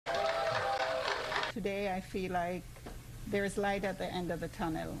Today I feel like there's light at the end of the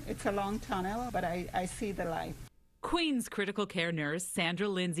tunnel. It's a long tunnel, but I see the light. Queens critical care nurse Sandra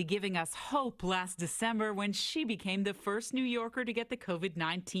Lindsay giving us hope last December when she became the first New Yorker to get the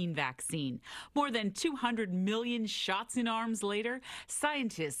COVID-19 vaccine. More than 200 million shots in arms later,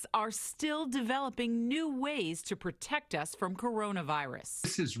 scientists are still developing new ways to protect us from coronavirus.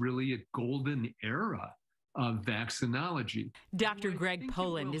 This is really a golden era of vaccinology. Dr. Greg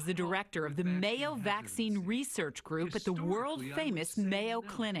Poland is the director of the Mayo Vaccine Research Group at the world-famous Mayo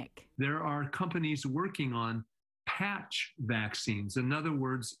Clinic. There are companies working on patch vaccines. In other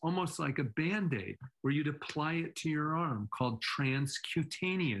words, almost like a Band-Aid, where you'd apply it to your arm, called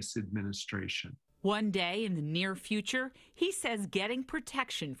transcutaneous administration. One day in the near future, he says getting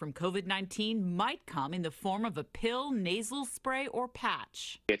protection from COVID-19 might come in the form of a pill, nasal spray, or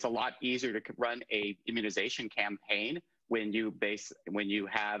patch. It's a lot easier to run a immunization campaign when you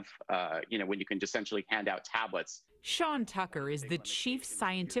have, when you can essentially hand out tablets. Sean Tucker is the chief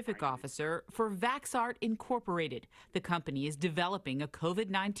scientific officer for VaxArt Incorporated. The company is developing a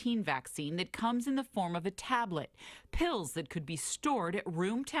COVID-19 vaccine that comes in the form of a tablet, pills that could be stored at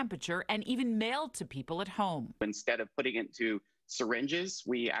room temperature and even mailed to people at home. Instead of putting it into syringes,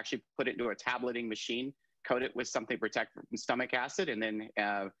 we actually put it into a tableting machine, coat it with something protect from stomach acid, and then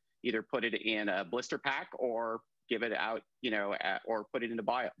either put it in a blister pack or give it out, or put it into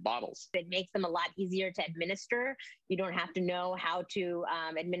bottles. It makes them a lot easier to administer. You don't have to know how to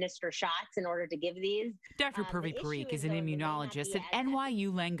administer shots in order to give these. Dr. Purvi Parikh is an immunologist at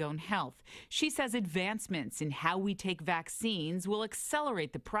NYU Langone Health. She says advancements in how we take vaccines will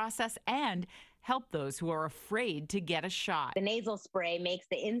accelerate the process and help those who are afraid to get a shot. The nasal spray makes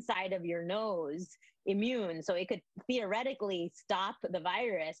the inside of your nose immune, so it could theoretically stop the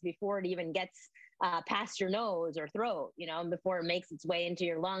virus before it even gets past your nose or throat, before it makes its way into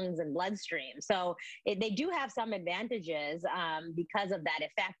your lungs and bloodstream. So they do have some advantages because of that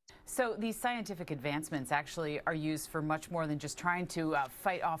effect. So these scientific advancements actually are used for much more than just trying to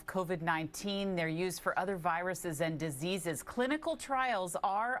fight off COVID-19. They're used for other viruses and diseases. Clinical trials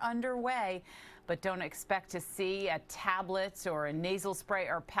are underway, but don't expect to see a tablet or a nasal spray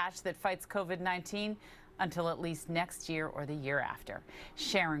or patch that fights COVID-19 until at least next year or the year after.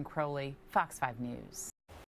 SHARON, CROWLEY, Fox 5 News.